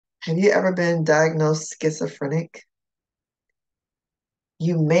Have you ever been diagnosed schizophrenic?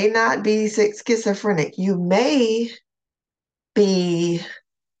 You may not be schizophrenic. You may be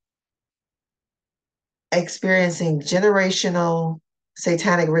experiencing generational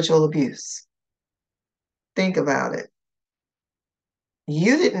satanic ritual abuse. Think about it.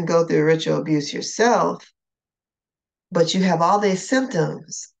 You didn't go through ritual abuse yourself, but you have all these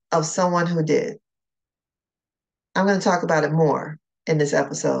symptoms of someone who did. I'm going to talk about it more in this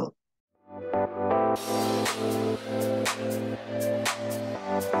episode.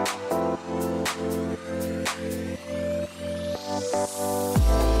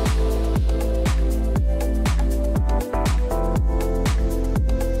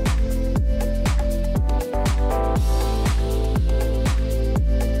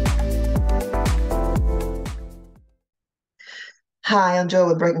 Hi, I'm Joy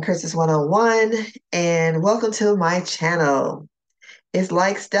with Breaking Curses 101, and welcome to my channel. It's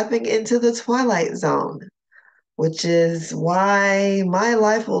like stepping into the twilight zone, which is why my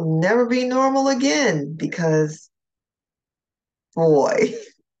life will never be normal again, because, boy,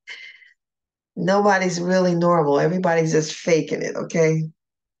 nobody's really normal. Everybody's just faking it, okay?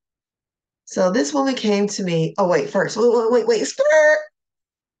 So this woman came to me. Oh, wait, first, wait, skirt.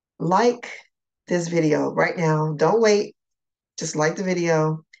 Like this video right now. Don't wait. Just like the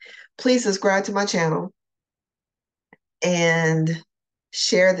video. Please subscribe to my channel and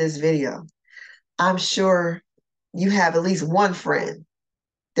share this video. I'm sure you have at least one friend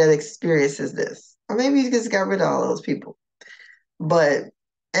that experiences this. Or maybe you just got rid of all those people. But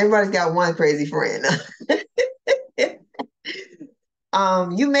everybody's got one crazy friend.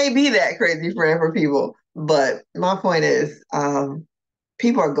 You may be that crazy friend for people, but my point is,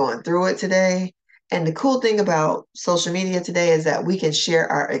 people are going through it today. And the cool thing about social media today is that we can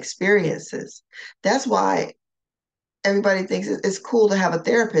share our experiences. That's why everybody thinks it's cool to have a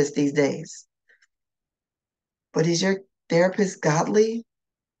therapist these days. But is your therapist godly?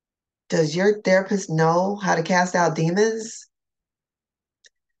 Does your therapist know how to cast out demons?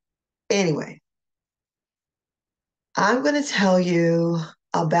 Anyway, I'm going to tell you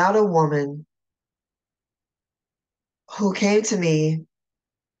about a woman who came to me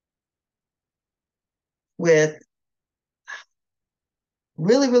with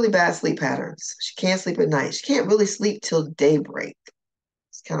really, really bad sleep patterns. She can't sleep at night. She can't really sleep till daybreak.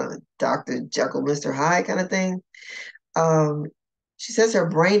 It's kind of a Dr. Jekyll, Mr. Hyde kind of thing. Um, she says her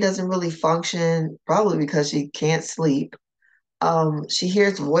brain doesn't really function, probably because she can't sleep. She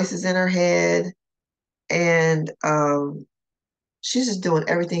hears voices in her head, and she's just doing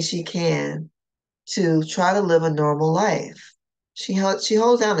everything she can to try to live a normal life. She holds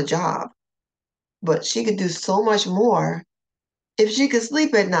down a job, but she could do so much more if she could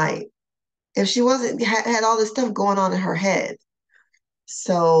sleep at night, if she wasn't had all this stuff going on in her head.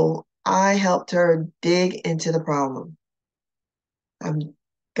 So I helped her dig into the problem. I'm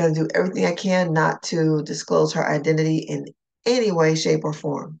going to do everything I can not to disclose her identity in any way, shape, or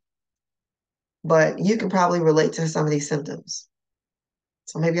form. But you can probably relate to some of these symptoms.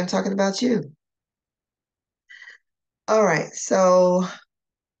 So maybe I'm talking about you. All right. So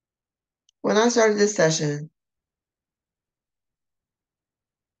when I started this session,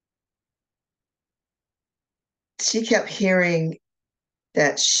 she kept hearing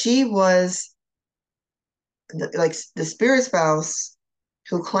that she was like the spirit spouse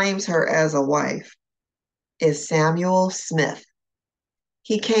who claims her as a wife is Samuel Smith.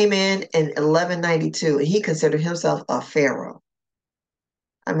 He came in 1192 and he considered himself a pharaoh.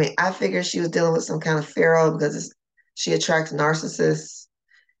 I mean, I figured she was dealing with some kind of pharaoh because she attracts narcissists.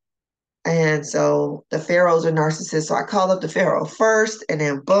 And so the pharaohs are narcissists. So I called up the pharaoh first, and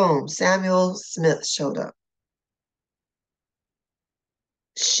then boom, Samuel Smith showed up.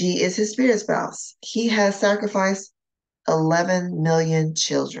 She is his spirit spouse. He has sacrificed 11 million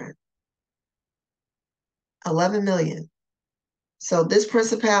children. 11 million. So this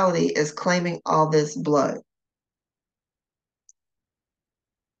principality is claiming all this blood.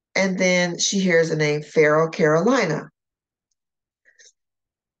 And then she hears the name Pharaoh Carolina.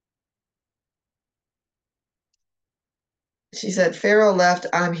 She said, Pharaoh left,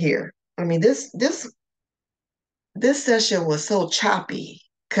 I'm here. I mean, this session was so choppy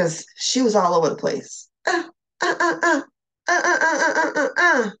because she was all over the place. I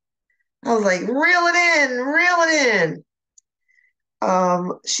was like, reel it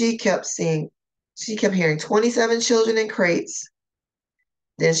in. She kept hearing 27 children in crates.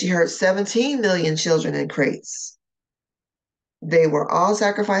 Then she heard 17 million children in crates. They were all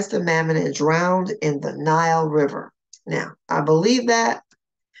sacrificed to Mammon and drowned in the Nile River. Now, I believe that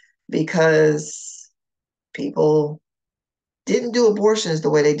because people didn't do abortions the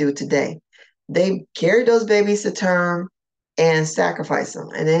way they do today. They carried those babies to term and sacrificed them.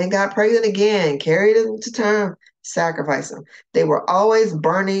 And then got pregnant again, carried them to term, sacrificed them. They were always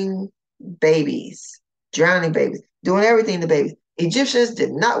burning babies, drowning babies, doing everything to babies. Egyptians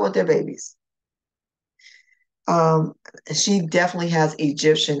did not want their babies. She definitely has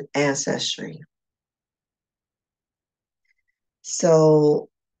Egyptian ancestry. So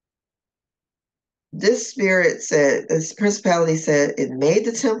this principality said it made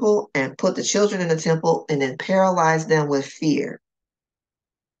the temple and put the children in the temple and then paralyzed them with fear.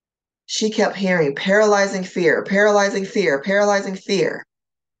 She kept hearing paralyzing fear, paralyzing fear, paralyzing fear.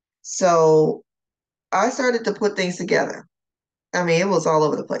 So I started to put things together. I mean, it was all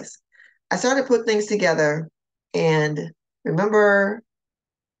over the place. I started to put things together, and remember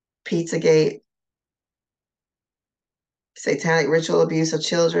Pizzagate, satanic ritual abuse of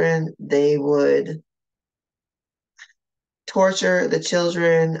children? They would torture the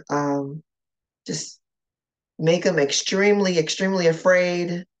children, just make them extremely, extremely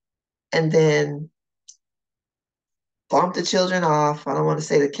afraid, and then bump the children off. I don't want to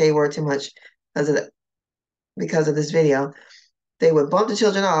say the K word too much because of this video. They would bump the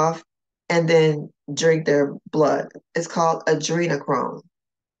children off and then drink their blood. It's called adrenochrome.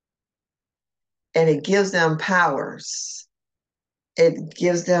 And it gives them powers. It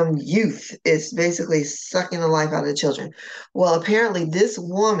gives them youth. It's basically sucking the life out of the children. Well, apparently this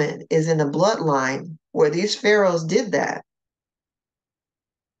woman is in the bloodline where these pharaohs did that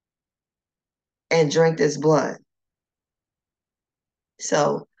and drank this blood.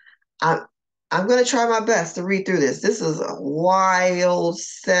 So I'm going to try my best to read through this. This is a wild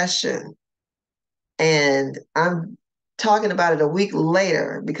session. And I'm talking about it a week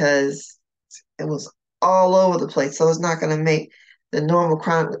later because it was all over the place. So it's not going to make the normal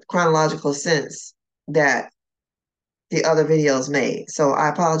chronological sense that the other videos made. So I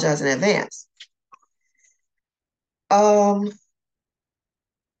apologize in advance.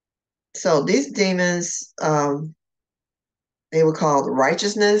 So these demons, they were called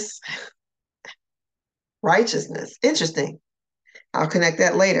righteousness. Righteousness. Interesting. I'll connect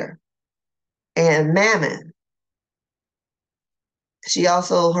that later. And mammon. She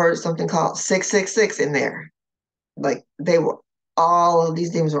also heard something called 666 in there. Like all of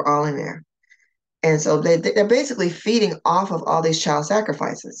these demons were all in there. And so they're basically feeding off of all these child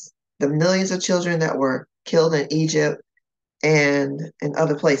sacrifices, the millions of children that were killed in Egypt and in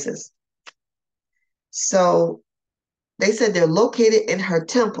other places. So they said they're located in her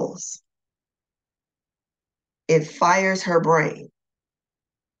temples. It fires her brain.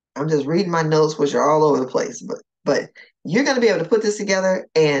 I'm just reading my notes, which are all over the place, but you're going to be able to put this together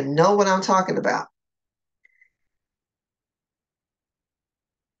and know what I'm talking about.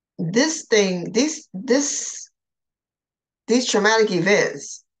 This thing, these traumatic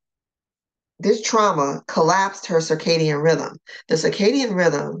events, this trauma collapsed her circadian rhythm. The circadian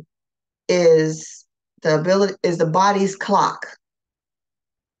rhythm is the body's clock,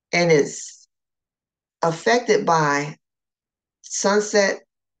 and it's affected by sunset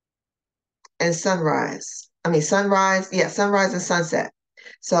and sunrise. Sunrise and sunset.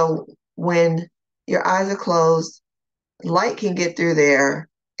 So when your eyes are closed, light can get through there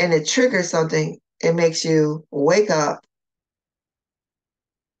and it triggers something. It makes you wake up,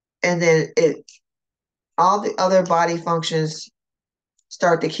 and then all the other body functions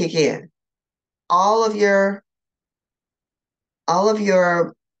start to kick in. All of your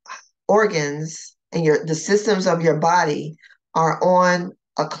organs and the systems of your body are on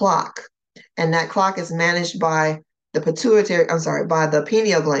a clock, and that clock is managed by by the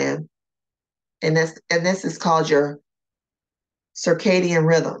pineal gland, and this is called your circadian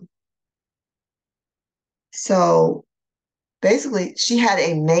rhythm. So basically, she had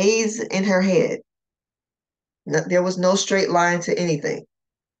a maze in her head. There was no straight line to anything.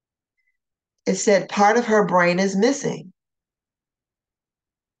 It said part of her brain is missing.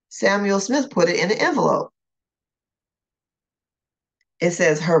 Samuel Smith put it in an envelope. It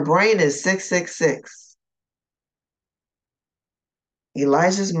says her brain is 666.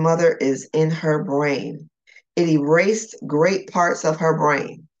 Elijah's mother is in her brain. It erased great parts of her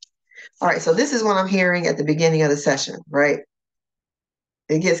brain. All right, so this is what I'm hearing at the beginning of the session, right?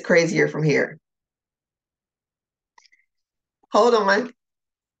 It gets crazier from here. Hold on.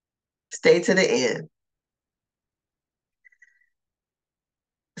 Stay to the end.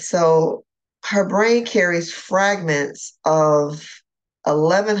 So her brain carries fragments of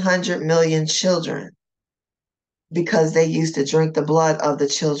 1,100 million children because they used to drink the blood of the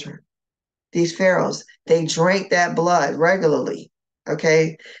children. These pharaohs, they drank that blood regularly,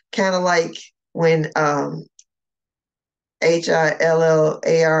 okay? Kind of like when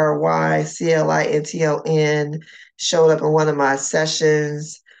HILLARYCLINTON, showed up in one of my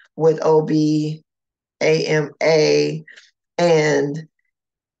sessions with OBAMA, and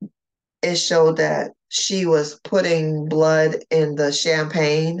it showed that she was putting blood in the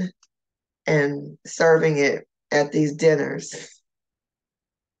champagne and serving it at these dinners.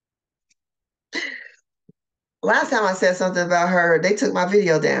 Last time I said something about her, they took my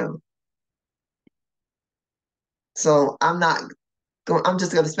video down. So I'm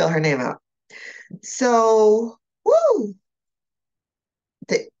just going to spell her name out. So, woo!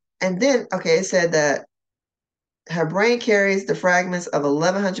 And then, okay, it said that her brain carries the fragments of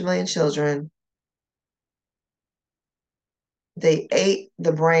 1,100 million children. They ate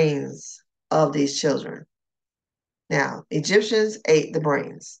the brains of these children. Now, Egyptians ate the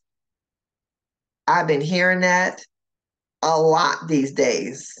brains. I've been hearing that a lot these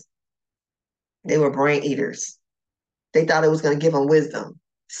days. They were brain eaters. They thought it was going to give them wisdom.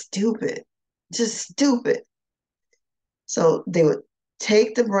 Stupid. Just stupid. So they would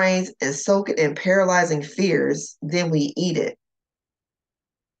take the brains and soak it in paralyzing fears, then we eat it.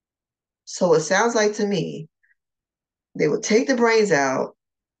 So it sounds like to me, they would take the brains out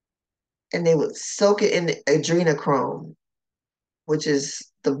and they would soak it in adrenochrome, which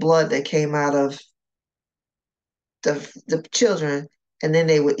is the blood that came out of the children, and then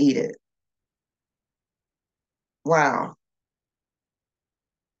they would eat it. Wow.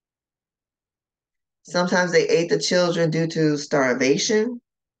 Sometimes they ate the children due to starvation.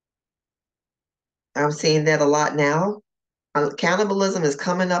 I'm seeing that a lot now. Cannibalism is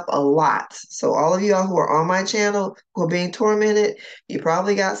coming up a lot. So all of y'all who are on my channel who are being tormented, you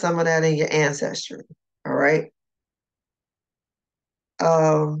probably got some of that in your ancestry. All right.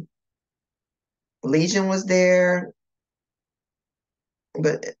 Legion was there,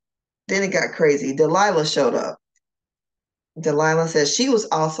 but then it got crazy. Delilah showed up. Delilah says she was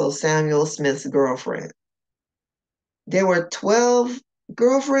also Samuel Smith's girlfriend. There were 12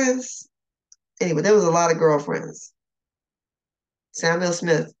 girlfriends. Anyway, there was a lot of girlfriends. Samuel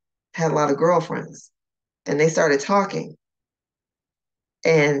Smith had a lot of girlfriends, and they started talking.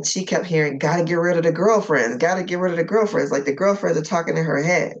 And she kept hearing, gotta get rid of the girlfriends, gotta get rid of the girlfriends. Like the girlfriends are talking in her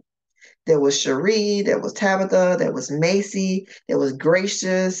head. There was Cherie, there was Tabitha, there was Macy, there was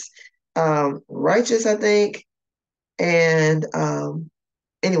Gracious, Righteous, I think. And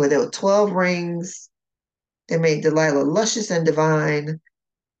anyway, there were 12 rings. They made Delilah luscious and divine.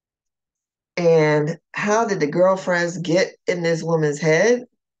 And how did the girlfriends get in this woman's head?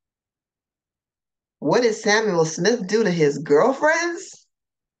 What did Samuel Smith do to his girlfriends?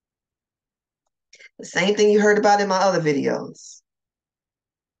 The same thing you heard about in my other videos.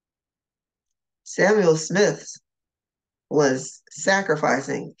 Samuel Smith was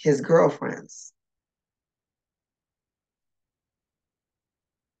sacrificing his girlfriends.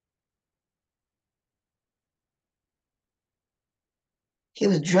 He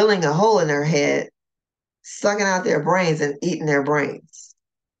was drilling a hole in their head, sucking out their brains and eating their brains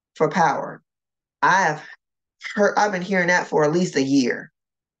for power. I've been hearing that for at least a year.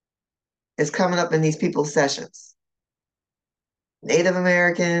 It's coming up in these people's sessions. Native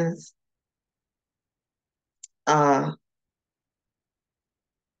Americans,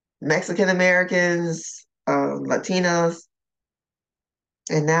 Mexican Americans, Latinos,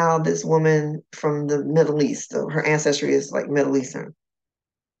 and now this woman from the Middle East. So her ancestry is like Middle Eastern.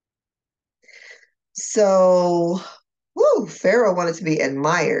 So, Pharaoh wanted to be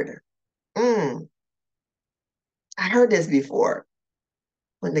admired. I heard this before.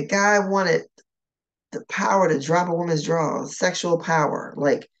 When the guy wanted the power to drop a woman's drawers, sexual power,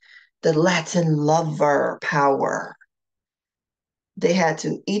 like the Latin lover power, they had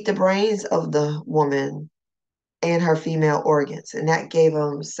to eat the brains of the woman and her female organs, and that gave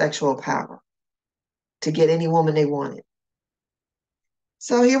them sexual power to get any woman they wanted.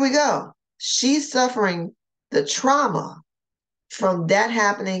 So here we go. She's suffering the trauma from that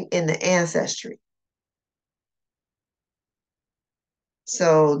happening in the ancestry.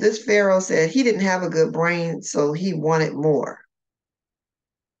 So this Pharaoh said he didn't have a good brain, so he wanted more.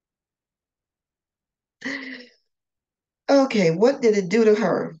 Okay, what did it do to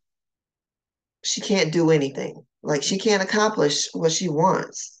her? She can't do anything. Like she can't accomplish what she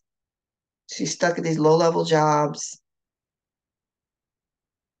wants. She's stuck at these low-level jobs,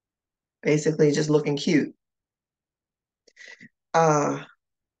 basically just looking cute.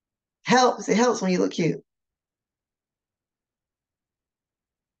 Helps. It helps when you look cute.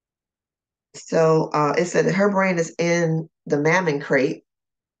 So it said that her brain is in the mammon crate.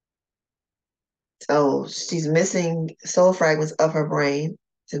 So she's missing soul fragments of her brain.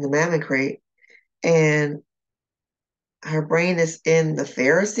 It's in the mammon crate. And her brain is in the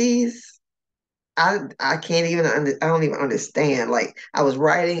Pharisees. I can't even I don't even understand. Like I was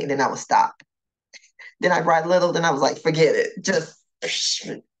writing and then I would stop. Then I write a little, then I was like, forget it. Just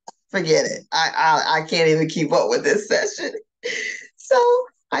forget it. I can't even keep up with this session. So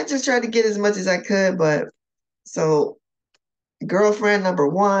I just tried to get as much as I could, but so girlfriend number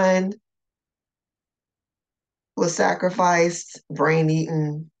one was sacrificed, brain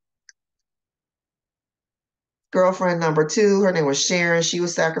eaten. Girlfriend number two, her name was Sharon. She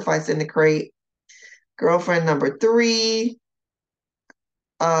was sacrificed in the crate. Girlfriend number three,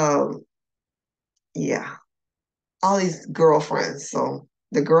 um, yeah, all these girlfriends. So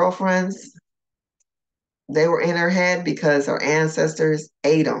the girlfriends, they were in her head because her ancestors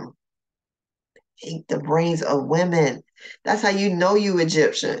ate them, ate the brains of women. That's how you know you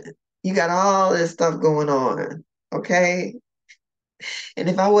Egyptian. You got all this stuff going on, okay? And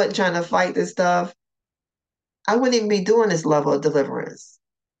if I wasn't trying to fight this stuff, I wouldn't even be doing this level of deliverance.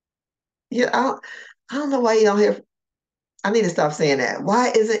 Yeah, I don't know why you don't hear. I need to stop saying that.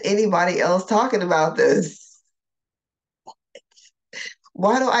 Why isn't anybody else talking about this?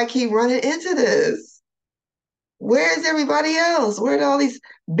 Why do I keep running into this? Where is everybody else? Where are all these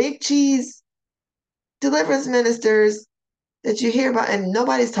big cheese deliverance ministers that you hear about and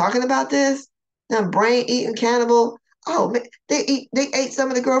nobody's talking about this? Now brain eating cannibal. Oh man, they ate some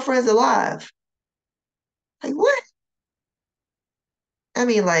of the girlfriends alive. Like what? I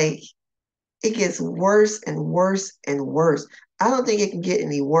mean, like it gets worse and worse and worse. I don't think it can get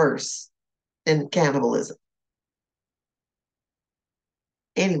any worse than cannibalism.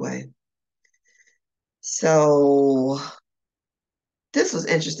 Anyway, so this was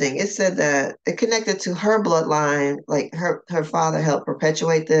interesting. It said that it connected to her bloodline, like her father helped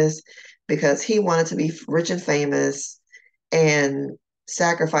perpetuate this because he wanted to be rich and famous and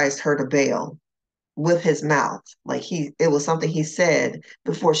sacrificed her to Baal with his mouth. Like it was something he said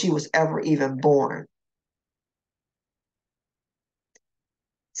before she was ever even born.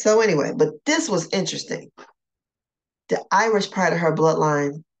 So anyway, but this was interesting. The Irish part of her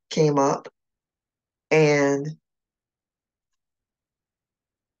bloodline came up and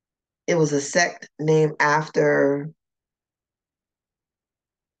it was a sect named after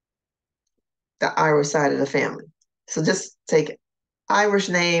the Irish side of the family. So just take it. Irish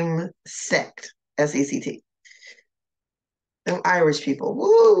name sect, SECT. Them Irish people,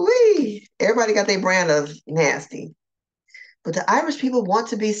 woo wee. Everybody got their brand of nasty. But the Irish people want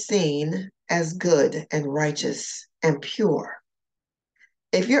to be seen as good and righteous and pure.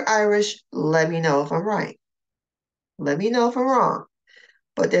 If you're Irish, let me know if I'm right. Let me know if I'm wrong.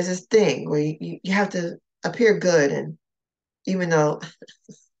 But there's this thing where you have to appear good. And even though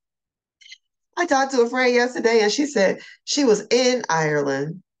I talked to a friend yesterday and she said she was in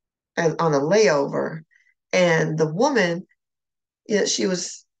Ireland as on a layover, and the woman, she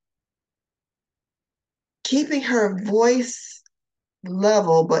was keeping her voice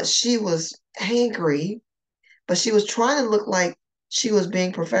level, but she was angry, but she was trying to look like she was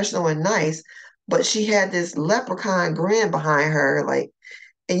being professional and nice, but she had this leprechaun grin behind her, like,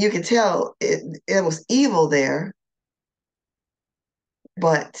 and you could tell it was evil there,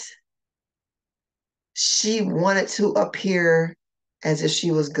 but she wanted to appear as if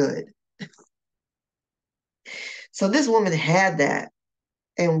she was good. So this woman had that,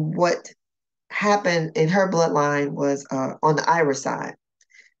 and what happened in her bloodline was on the Irish side.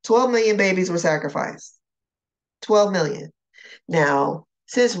 12 million babies were sacrificed. 12 million. Now,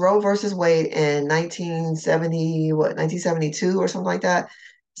 since Roe versus Wade in 1970, 1972 or something like that,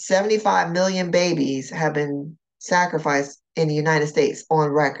 75 million babies have been sacrificed in the United States on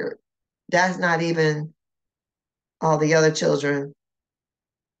record. That's not even all the other children.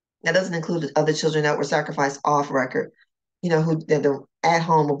 That doesn't include the other children that were sacrificed off record, who did the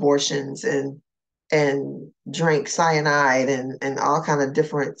at-home abortions and drank cyanide and all kind of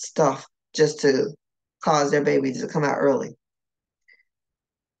different stuff just to cause their babies to come out early.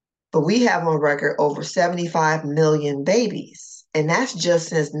 But we have on record over 75 million babies, and that's just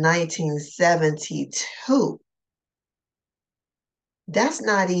since 1972. That's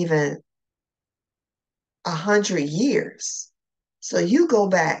not even 100 years. So you go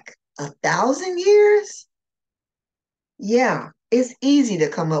back 1,000 years, yeah, it's easy to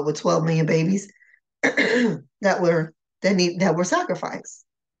come up with 12 million babies that were sacrificed.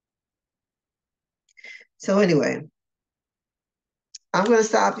 So anyway, I'm gonna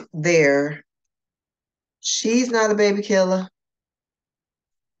stop there. She's not a baby killer.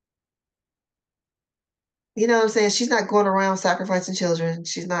 You know what I'm saying? She's not going around sacrificing children.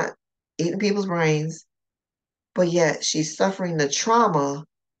 She's not eating people's brains, but yet she's suffering the trauma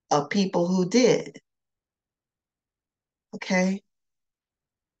of people who did. Okay.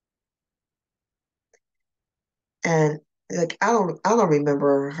 And like I don't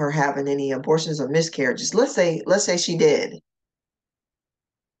remember her having any abortions or miscarriages. Let's say she did.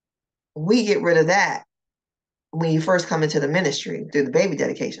 We get rid of that when you first come into the ministry through the baby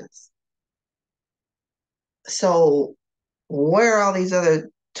dedications. So where are all these other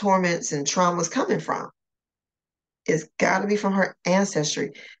torments and traumas coming from? It's got to be from her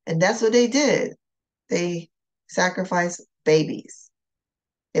ancestry. And that's what they did. They sacrificed babies.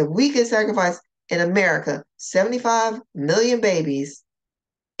 If we could sacrifice in America 75 million babies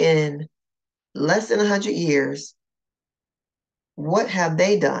in less than 100 years, what have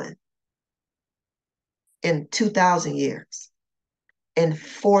they done in 2,000 years, in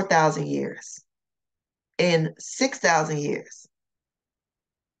 4,000 years, in 6,000 years?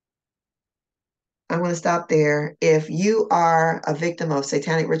 I'm going to stop there. If you are a victim of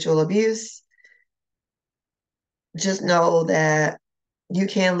satanic ritual abuse, just know that you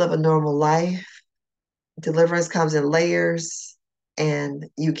can live a normal life. Deliverance comes in layers and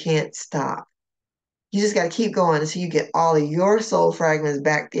you can't stop. You just got to keep going until you get all of your soul fragments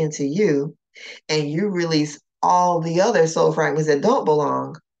back into you and you release all the other soul fragments that don't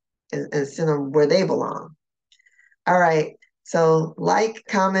belong and send them where they belong. All right. So like,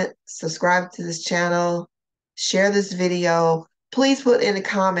 comment, subscribe to this channel, share this video. Please put in the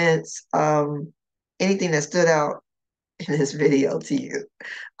comments anything that stood out in this video to you.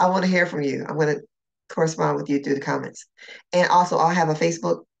 I want to hear from you. I'm going to correspond with you through the comments. And also, I'll have a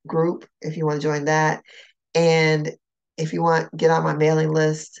Facebook group if you want to join that. And if you want, get on my mailing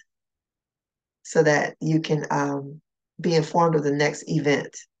list so that you can be informed of the next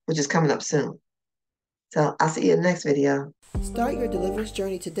event, which is coming up soon. So I'll see you in the next video. Start your deliverance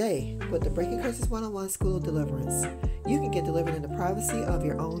journey today with the Breaking Curses 101 School of Deliverance. You can get delivered in the privacy of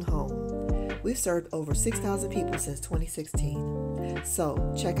your own home. We've served over 6,000 people since 2016.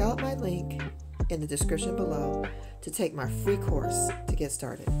 So check out my link in the description below to take my free course to get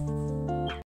started.